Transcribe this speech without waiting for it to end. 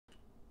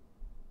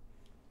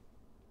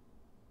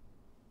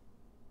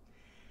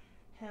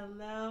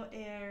Hello,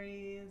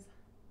 Aries.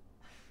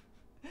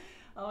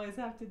 Always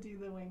have to do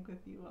the wink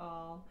with you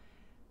all.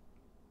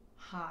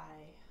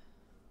 Hi.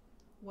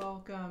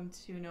 Welcome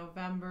to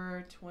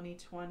November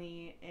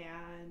 2020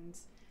 and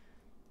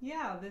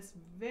this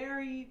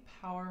very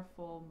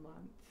powerful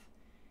month.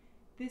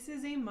 This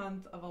is a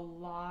month of a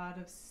lot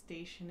of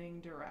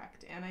stationing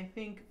direct, and I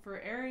think for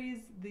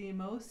Aries, the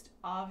most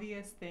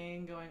obvious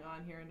thing going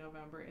on here in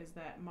November is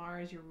that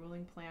Mars, your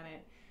ruling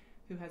planet,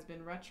 who has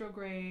been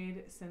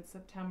retrograde since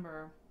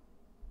September,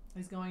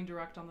 is going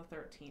direct on the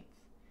 13th.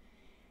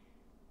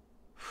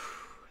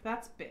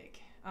 That's big.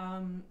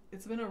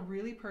 It's been a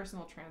really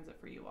personal transit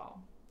for you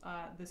all.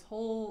 This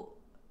whole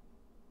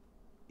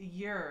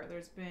year,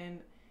 there's been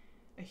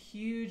a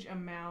huge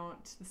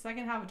amount. The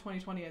second half of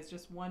 2020 is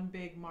just one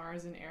big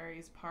Mars and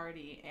Aries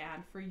party,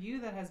 and for you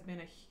that has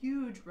been a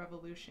huge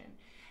revolution.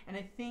 And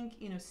I think,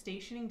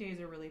 stationing days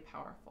are really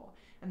powerful,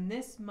 and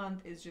this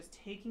month is just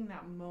taking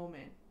that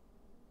moment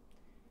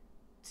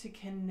to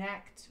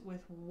connect with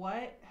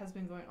what has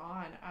been going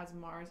on as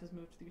Mars has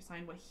moved through your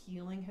sign, what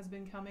healing has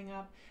been coming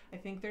up. I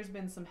think there's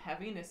been some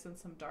heaviness and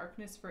some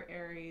darkness for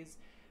Aries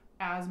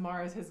as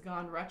Mars has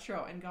gone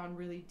retro and gone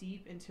really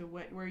deep into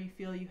where you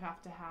feel you have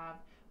to have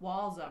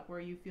walls up, where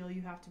you feel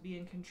you have to be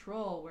in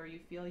control, where you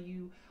feel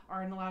you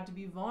aren't allowed to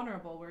be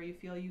vulnerable, where you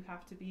feel you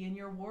have to be in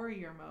your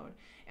warrior mode,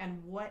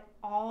 and what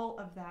all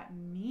of that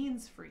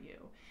means for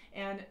you.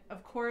 And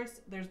of course,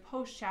 there's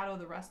post-shadow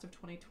the rest of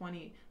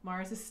 2020.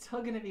 Mars is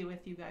still going to be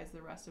with you guys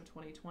the rest of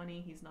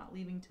 2020. He's not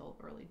leaving till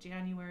early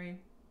January.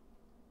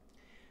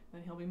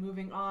 Then he'll be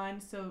moving on.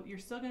 So you're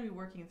still going to be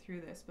working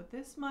through this. But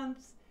this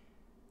month,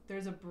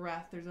 there's a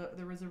breath,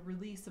 there was a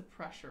release of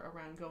pressure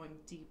around going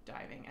deep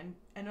diving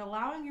and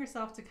allowing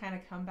yourself to kind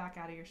of come back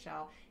out of your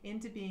shell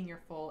into being your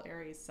full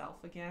Aries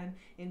self again,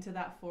 into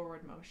that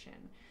forward motion.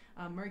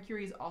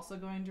 Mercury is also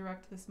going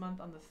direct this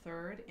month on the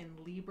 3rd in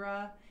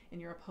Libra, in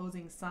your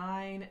opposing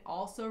sign,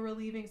 also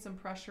relieving some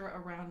pressure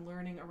around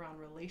learning around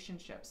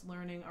relationships,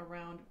 learning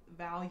around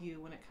value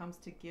when it comes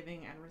to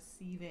giving and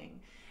receiving,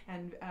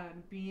 and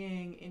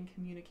being in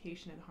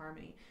communication and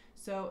harmony.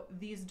 So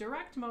these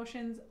direct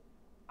motions,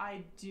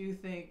 I do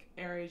think,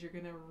 Aries, you're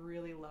going to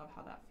really love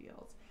how that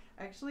feels.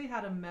 I actually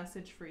had a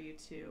message for you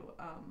too.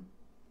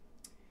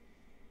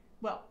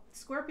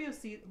 Scorpio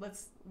season,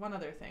 one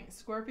other thing.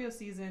 Scorpio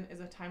season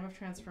is a time of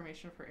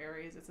transformation for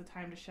Aries. It's a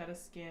time to shed a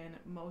skin.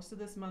 Most of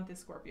this month is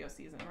Scorpio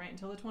season, right?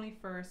 Until the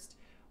 21st,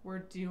 we're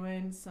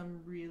doing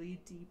some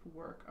really deep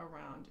work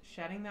around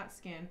shedding that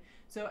skin.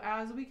 So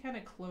as we kind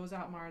of close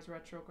out Mars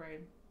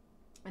retrograde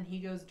and he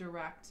goes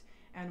direct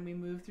and we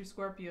move through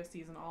Scorpio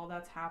season, all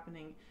that's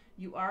happening,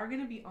 you are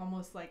going to be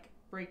almost like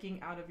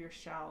breaking out of your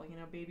shell.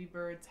 Baby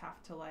birds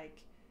have to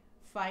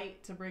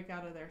fight to break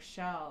out of their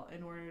shell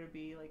in order to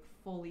be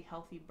fully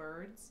healthy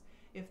birds.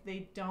 If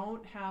they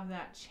don't have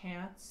that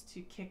chance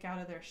to kick out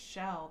of their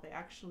shell, they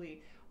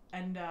actually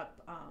end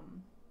up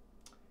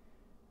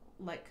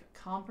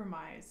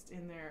compromised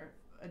in their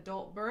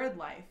adult bird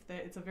life.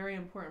 That it's a very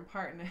important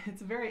part, and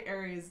it's a very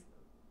Aries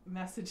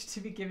message to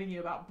be giving you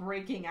about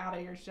breaking out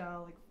of your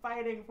shell,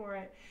 fighting for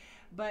it.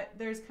 But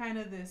there's kind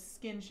of this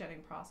skin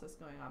shedding process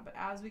going on. But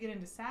as we get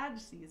into Sag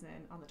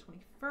season on the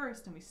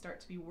 21st and we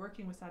start to be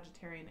working with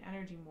Sagittarian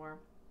energy more,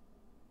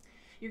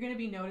 you're going to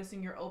be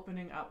noticing you're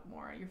opening up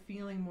more. You're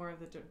feeling more of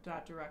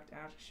that direct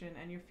action,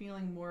 and you're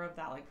feeling more of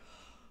that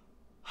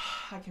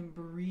I can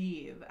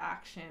breathe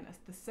action.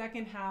 The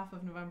second half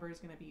of November is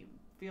going to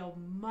feel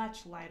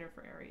much lighter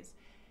for Aries.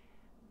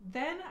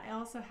 Then I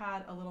also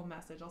had a little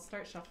message. I'll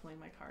start shuffling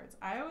my cards.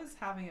 I was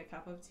having a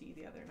cup of tea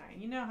the other night.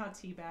 You know how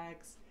tea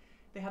bags,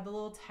 they have the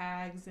little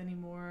tags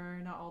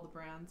anymore, not all the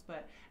brands,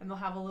 and they'll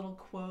have a little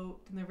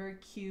quote, and they're very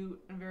cute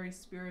and very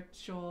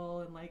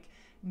spiritual and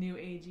new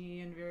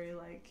agey and very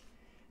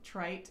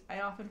trite,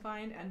 I often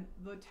find. And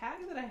the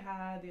tag that I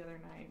had the other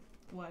night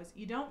was,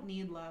 "You don't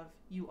need love,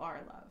 you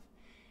are love."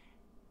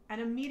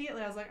 And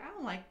immediately I was like, I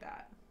don't like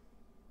that.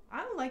 I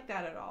don't like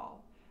that at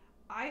all.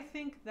 I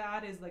think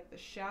that is the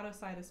shadow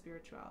side of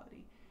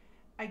spirituality.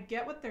 I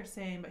get what they're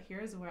saying, but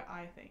here's what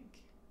I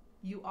think.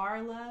 You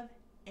are love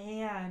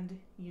and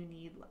you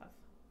need love.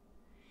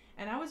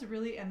 And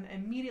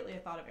immediately I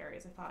thought of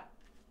Aries. I thought,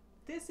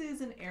 this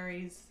is an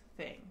Aries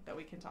thing that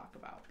we can talk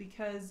about,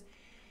 because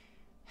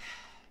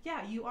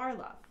you are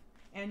love,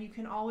 and you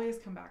can always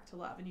come back to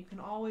love, and you can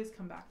always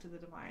come back to the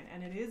divine.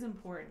 And it is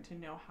important to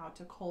know how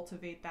to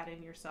cultivate that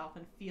in yourself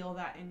and feel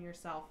that in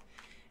yourself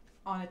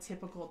on a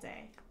typical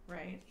day,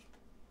 right?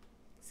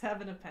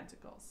 7 of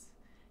Pentacles.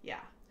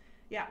 Yeah,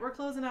 we're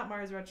closing out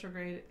Mars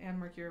retrograde and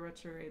Mercury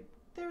retrograde.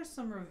 There's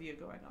some review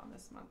going on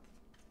this month.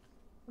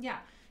 Yeah,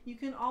 you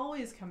can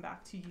always come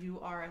back to you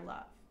are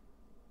love.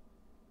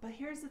 But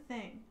here's the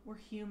thing. We're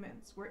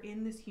humans. We're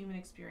in this human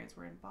experience.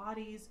 We're in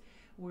bodies.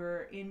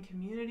 We're in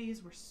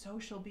communities. We're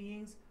social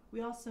beings.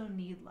 We also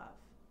need love.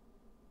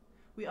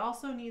 We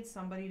also need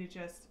somebody to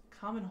just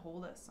come and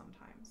hold us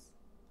sometimes.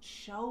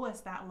 Show us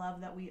that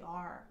love that we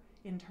are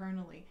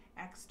internally,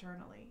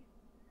 externally.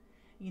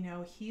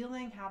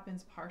 Healing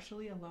happens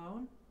partially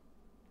alone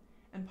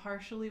and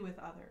partially with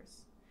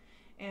others.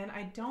 And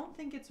I don't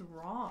think it's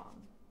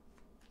wrong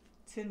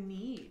to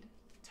need,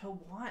 to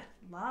want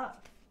love.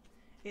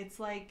 It's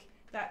like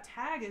that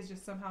tag is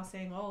just somehow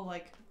saying, oh,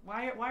 like,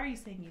 why are you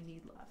saying you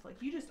need love?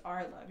 Like, you just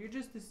are love. You're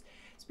just this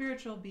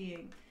spiritual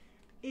being.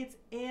 It's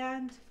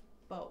and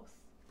both.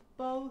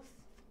 Both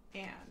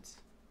and.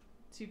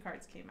 2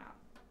 cards came out.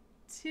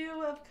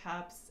 2 of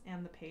Cups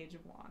and the Page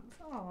of Wands.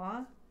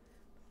 Aw,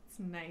 that's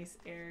nice,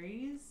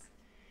 Aries.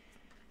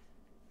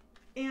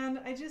 And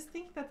I just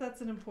think that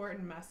that's an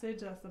important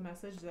message. That's the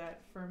message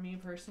that, for me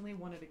personally,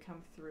 wanted to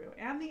come through.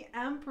 And the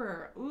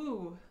Emperor.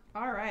 Ooh,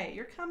 all right.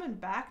 You're coming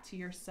back to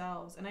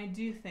yourselves. And I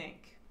do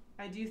think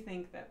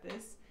that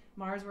this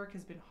Mars work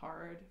has been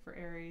hard for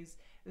Aries.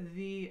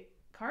 The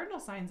cardinal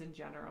signs in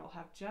general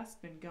have just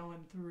been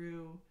going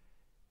through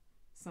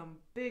some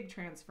big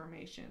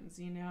transformations.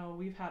 You know,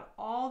 we've had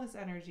all this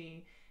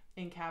energy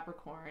in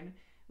Capricorn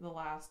the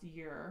last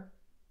year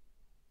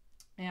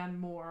and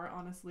more,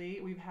 honestly.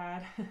 We've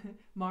had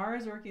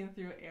Mars working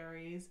through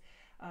Aries,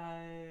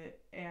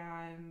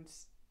 and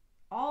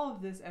all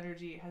of this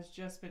energy has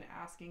just been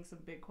asking some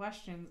big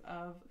questions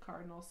of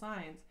cardinal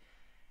signs.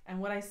 And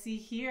what I see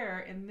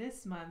here in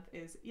this month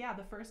is, yeah,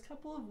 the first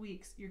couple of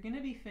weeks, you're going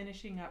to be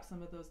finishing up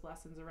some of those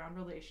lessons around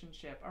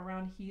relationship,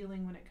 around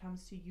healing when it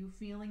comes to you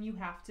feeling you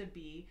have to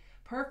be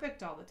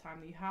perfect all the time,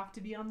 that you have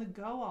to be on the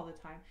go all the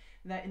time,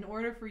 that in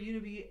order for you to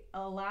be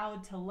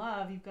allowed to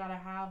love, you've got to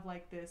have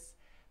like this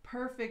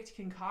perfect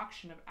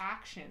concoction of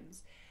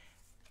actions.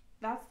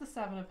 That's the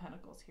 7 of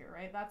Pentacles here,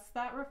 right? That's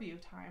that review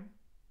time.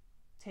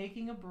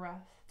 Taking a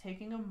breath,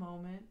 taking a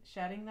moment,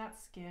 shedding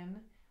that skin,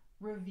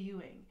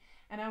 reviewing.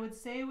 And I would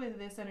say with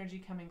this energy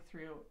coming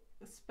through,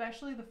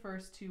 especially the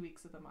first 2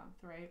 weeks of the month,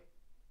 right?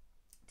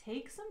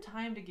 Take some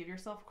time to give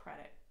yourself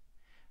credit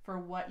for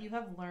what you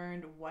have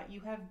learned, what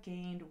you have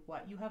gained,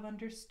 what you have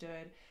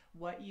understood,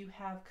 what you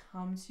have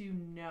come to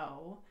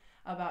know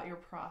about your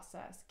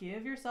process.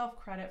 Give yourself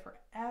credit for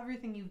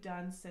everything you've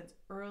done since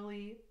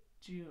early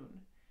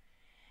June.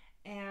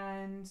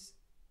 And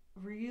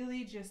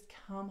really just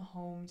come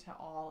home to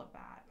all of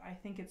that. I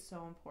think it's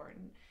so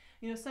important.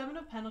 You know, 7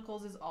 of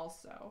Pentacles is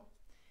also,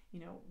 you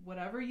know,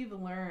 whatever you've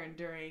learned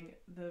during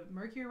the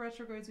Mercury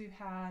retrogrades we've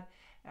had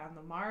and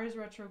the Mars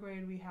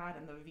retrograde we had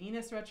and the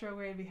Venus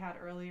retrograde we had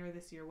earlier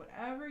this year,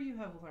 whatever you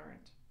have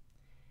learned,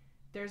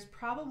 there's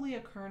probably a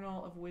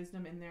kernel of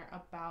wisdom in there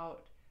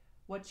about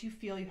what you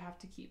feel you have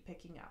to keep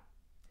picking up,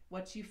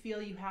 what you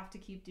feel you have to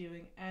keep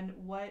doing, and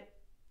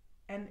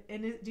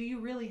do you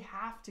really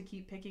have to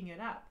keep picking it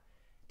up?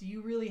 Do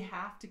you really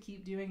have to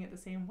keep doing it the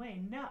same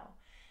way? No.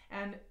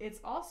 And it's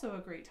also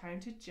a great time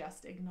to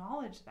just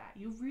acknowledge that.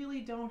 You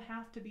really don't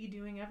have to be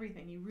doing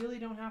everything. You really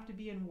don't have to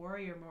be in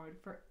warrior mode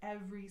for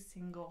every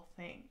single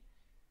thing.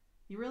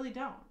 You really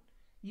don't.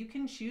 You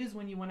can choose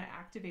when you want to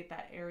activate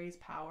that Aries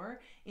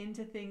power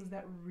into things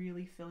that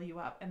really fill you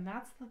up. And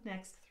that's the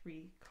next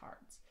 3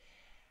 cards.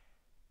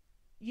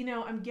 You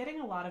know, I'm getting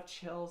a lot of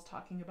chills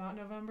talking about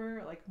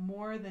November, like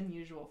more than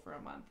usual for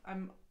a month.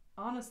 I'm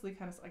honestly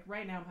kind of like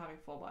right now I'm having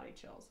full body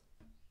chills.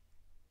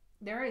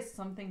 There is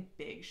something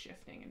big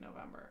shifting in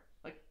November,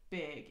 like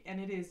big,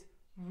 and it is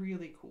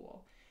really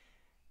cool.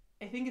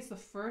 I think it's the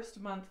first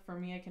month for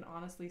me I can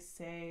honestly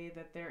say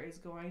that there is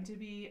going to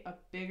be a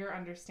bigger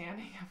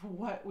understanding of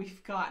what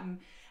we've gotten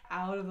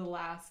out of the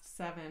last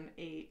 7,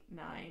 8,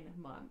 9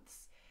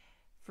 months.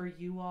 For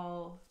you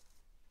all,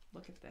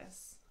 look at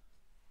this.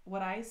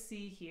 What I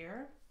see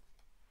here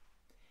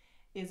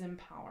is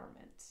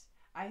empowerment.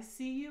 I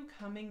see you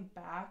coming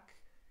back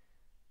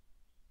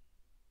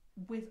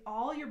with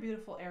all your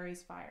beautiful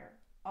Aries fire,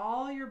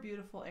 all your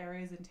beautiful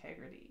Aries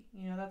integrity.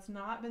 You know, that's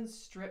not been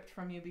stripped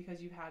from you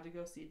because you've had to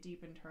go see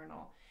deep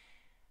internal.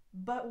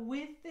 But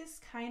with this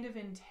kind of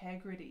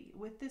integrity,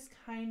 with this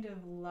kind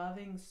of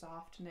loving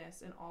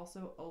softness and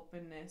also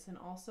openness and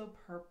also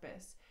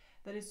purpose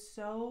that is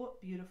so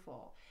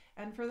beautiful.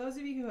 And for those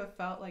of you who have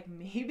felt like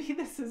maybe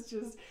this is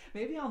just,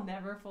 maybe I'll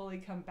never fully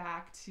come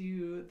back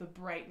to the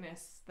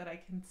brightness that I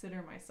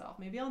consider myself.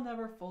 Maybe I'll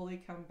never fully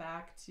come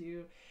back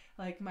to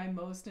like my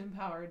most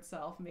empowered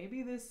self.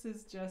 Maybe this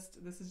is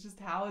just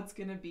how it's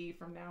going to be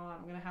from now on.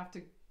 I'm going to have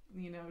to,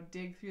 you know,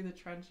 dig through the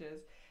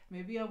trenches.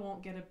 Maybe I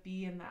won't get to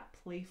be in that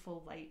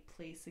playful light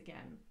place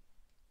again.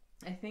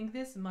 I think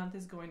this month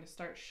is going to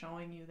start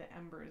showing you the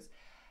embers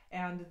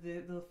and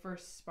the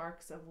first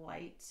sparks of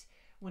light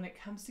when it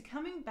comes to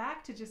coming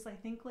back to just, I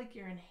think, like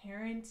your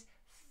inherent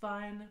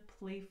fun,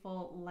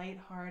 playful,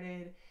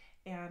 lighthearted,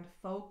 and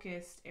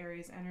focused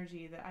Aries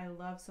energy that I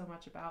love so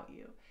much about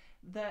you.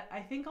 That I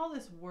think all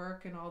this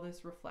work and all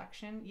this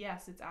reflection,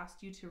 yes, it's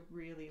asked you to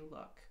really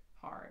look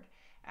hard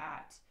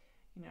at,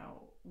 you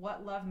know,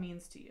 what love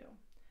means to you,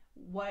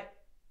 what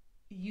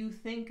you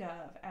think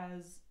of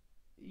as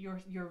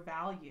your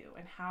value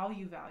and how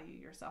you value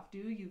yourself. Do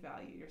you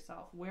value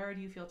yourself? Where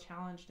do you feel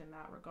challenged in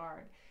that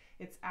regard?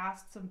 It's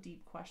asked some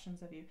deep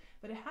questions of you,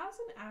 but it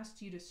hasn't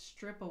asked you to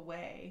strip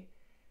away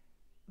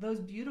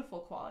those beautiful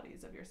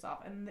qualities of yourself,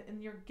 and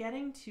you're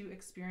getting to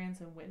experience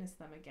and witness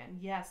them again.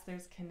 Yes,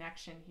 there's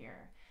connection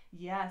here.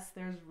 Yes,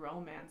 there's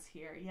romance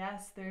here.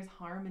 Yes, there's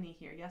harmony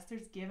here. Yes,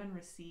 there's give and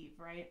receive,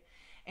 right?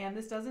 And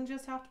this doesn't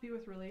just have to be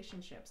with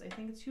relationships. I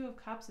think the Two of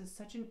Cups is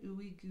such an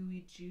ooey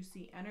gooey,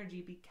 juicy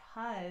energy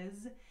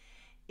because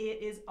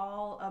it is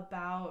all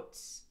about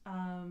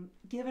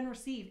give and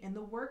receive in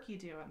the work you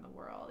do in the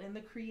world, in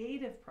the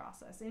creative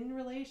process, in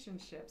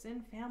relationships,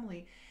 in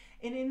family,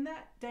 and in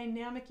that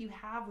dynamic you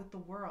have with the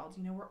world.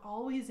 You know, we're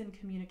always in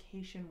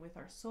communication with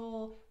our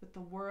soul, with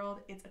the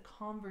world. It's a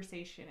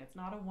conversation. It's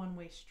not a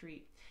one-way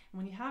street. And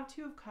when you have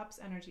Two of Cups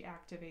energy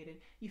activated,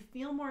 you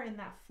feel more in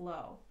that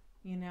flow.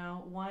 You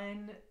know,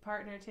 one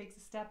partner takes a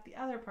step, the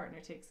other partner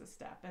takes a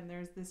step, and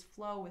there's this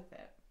flow with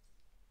it.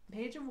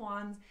 Page of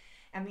Wands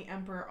and the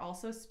Emperor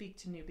also speak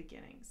to new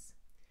beginnings,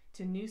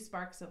 to new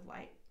sparks of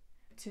light,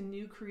 to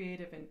new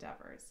creative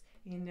endeavors.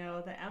 You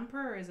know, the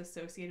Emperor is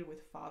associated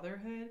with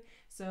fatherhood.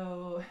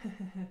 So,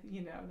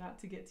 you know, not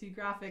to get too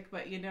graphic,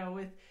 but, you know,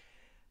 with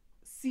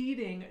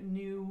seeding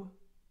new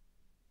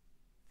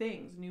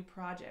things, new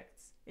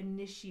projects,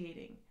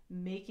 initiating,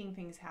 making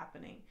things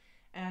happening,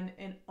 and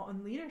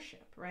on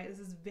leadership, right? This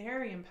is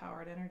very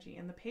empowered energy.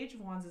 And the Page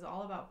of Wands is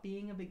all about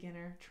being a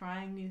beginner,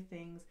 trying new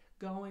things,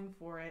 going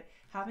for it,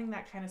 having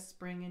that kind of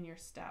spring in your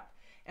step.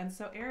 And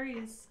so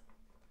Aries,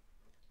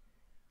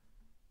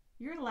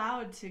 you're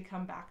allowed to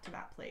come back to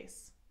that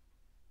place.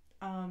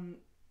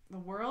 The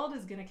world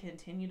is going to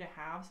continue to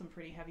have some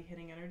pretty heavy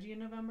hitting energy in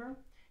November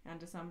and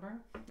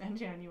December and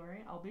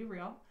January. I'll be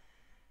real.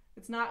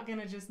 It's not going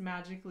to just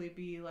magically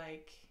be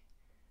like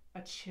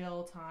a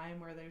chill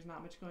time where there's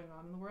not much going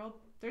on in the world.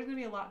 There's going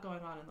to be a lot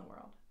going on in the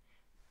world.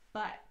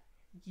 But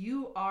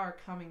you are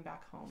coming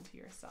back home to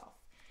yourself.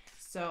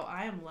 So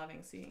I am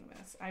loving seeing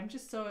this. I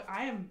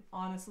am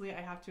honestly, I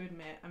have to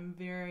admit, I'm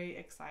very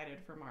excited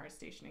for Mars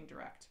stationing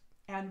direct.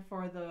 And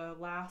for the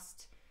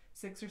last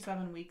 6 or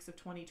 7 weeks of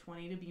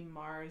 2020 to be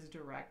Mars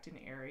direct in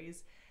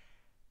Aries,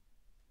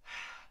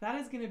 that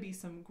is going to be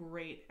some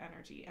great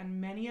energy.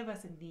 And many of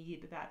us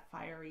need that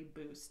fiery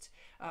boost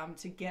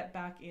to get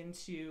back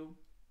into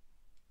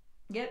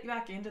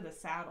the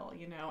saddle,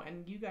 you know,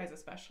 and you guys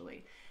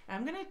especially. And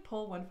I'm going to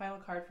pull one final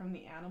card from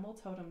the Animal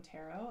Totem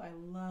Tarot. I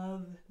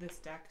love this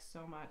deck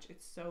so much.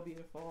 It's so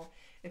beautiful.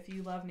 If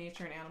you love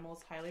nature and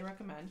animals, highly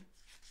recommend.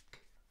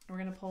 We're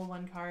going to pull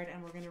one card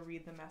and we're going to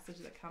read the message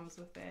that comes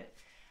with it.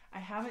 I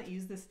haven't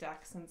used this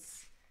deck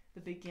since the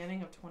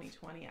beginning of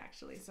 2020,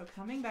 actually. So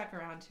coming back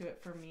around to it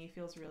for me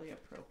feels really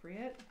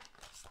appropriate.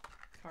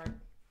 Card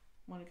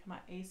want to come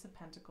out, Ace of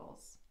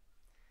Pentacles.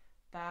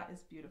 That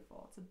is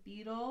beautiful. It's a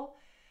beetle.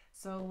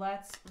 So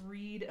let's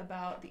read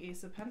about the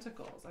Ace of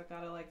Pentacles. I've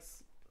got to like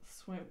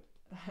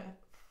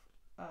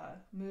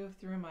move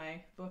through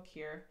my book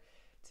here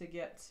to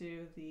get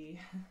to the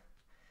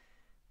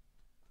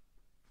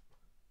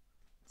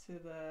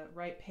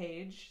right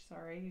page.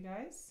 Sorry, you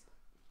guys.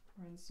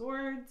 We're in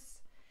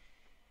Swords.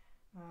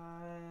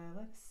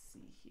 Let's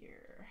see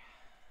here.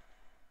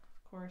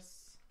 Of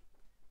course,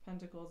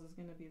 Pentacles is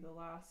going to be the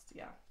last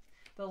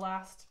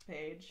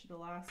page, the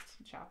last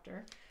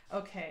chapter.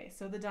 Okay,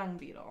 so the dung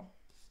beetle.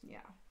 Yeah.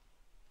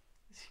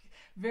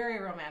 Very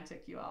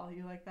romantic, you all.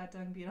 You like that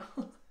dung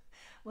beetle?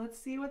 Let's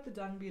see what the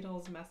dung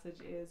beetle's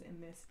message is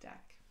in this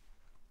deck.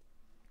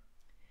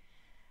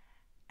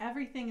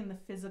 Everything in the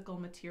physical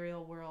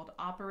material world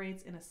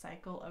operates in a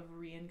cycle of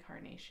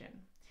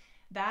reincarnation.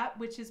 That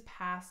which is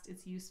past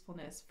its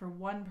usefulness for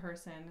one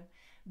person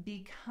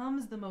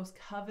becomes the most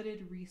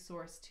coveted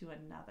resource to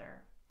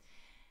another.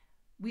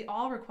 We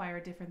all require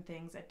different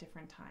things at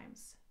different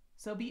times.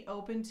 So be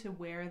open to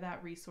where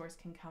that resource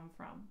can come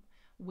from.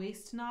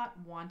 Waste not,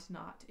 want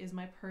not is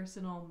my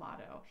personal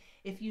motto.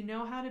 If you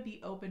know how to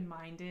be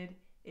open-minded,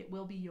 it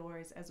will be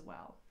yours as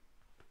well.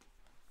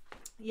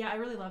 Yeah, I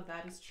really love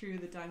that. It's true.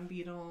 The dung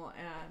beetle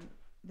and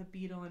the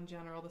beetle in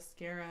general, the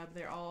scarab,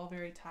 they're all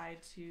very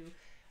tied to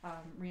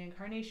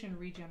reincarnation,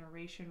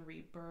 regeneration,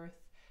 rebirth,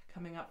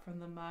 coming up from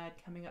the mud,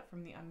 coming up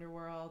from the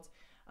underworld,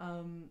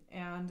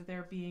 and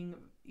there being,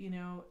 you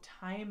know,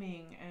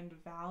 timing and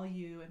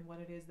value in what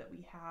it is that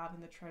we have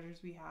and the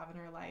treasures we have in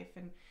our life.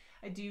 And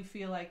I do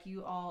feel like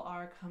you all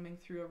are coming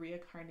through a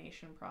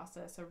reincarnation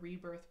process, a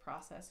rebirth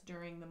process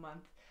during the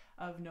month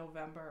of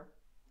November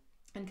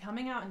and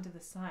coming out into the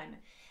sun.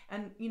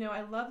 And, you know,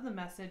 I love the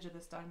message of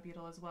this dung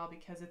beetle as well,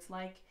 because it's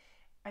like,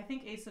 I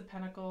think Ace of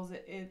Pentacles,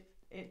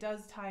 it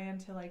does tie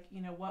into like,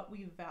 you know, what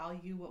we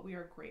value, what we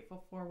are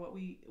grateful for,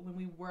 when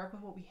we work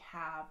with what we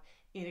have,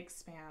 it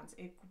expands,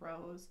 it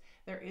grows.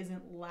 There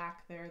isn't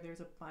lack there, there's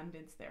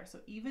abundance there. So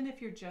even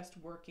if you're just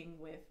working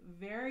with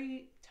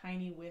very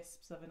tiny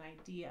wisps of an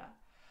idea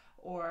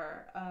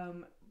or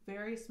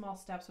very small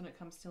steps when it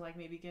comes to like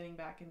maybe getting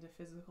back into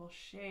physical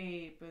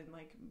shape and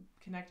like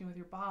connecting with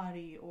your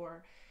body,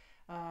 or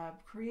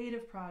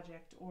creative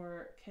project,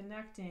 or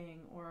connecting,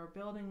 or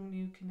building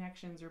new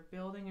connections, or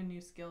building a new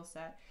skill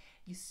set,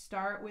 you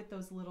start with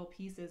those little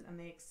pieces and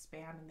they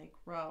expand and they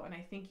grow. And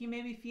I think you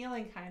may be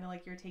feeling kind of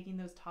like you're taking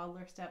those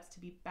toddler steps to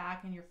be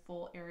back in your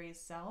full Aries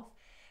self,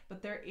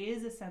 but there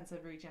is a sense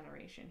of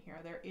regeneration here.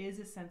 There is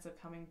a sense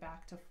of coming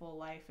back to full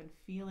life and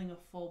feeling a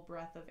full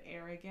breath of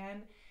air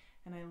again.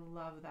 And I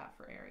love that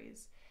for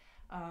Aries.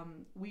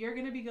 We are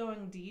going to be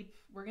going deep.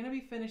 We're going to be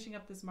finishing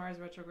up this Mars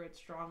retrograde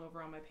strong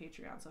over on my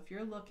Patreon. So if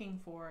you're looking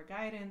for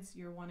guidance,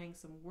 you're wanting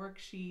some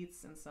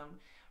worksheets and some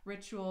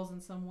rituals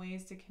and some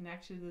ways to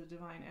connect to the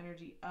divine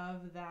energy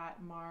of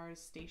that Mars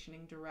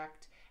stationing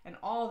direct and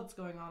all that's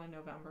going on in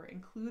November,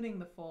 including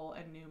the full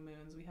and new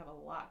moons. We have a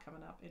lot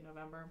coming up in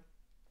November.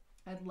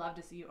 I'd love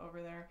to see you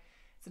over there.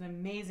 It's an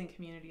amazing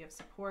community of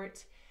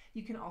support.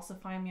 You can also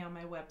find me on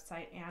my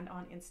website and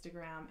on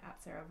Instagram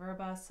at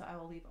SARAHTAROT. So I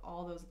will leave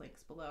all those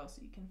links below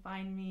so you can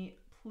find me.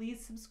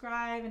 Please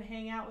subscribe and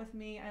hang out with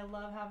me. I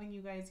love having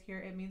you guys here.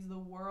 It means the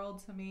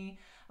world to me.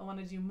 I want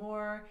to do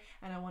more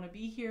and I want to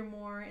be here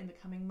more in the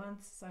coming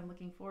months. So I'm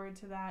looking forward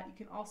to that. You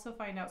can also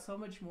find out so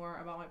much more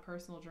about my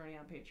personal journey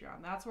on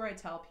Patreon. That's where I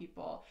tell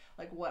people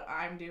like what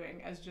I'm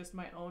doing as just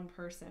my own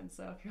person.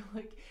 So if you're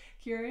like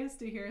curious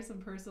to hear some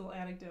personal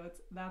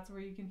anecdotes, that's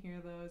where you can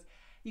hear those.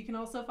 You can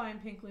also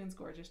find PinkLune's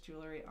gorgeous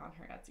jewelry on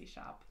her Etsy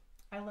shop.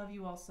 I love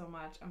you all so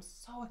much. I'm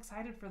so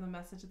excited for the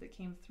message that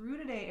came through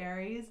today,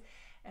 Aries.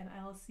 And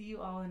I will see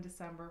you all in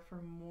December for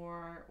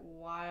more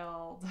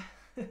wild,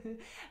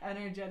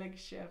 energetic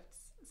shifts.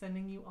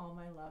 Sending you all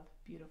my love,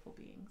 beautiful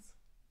beings.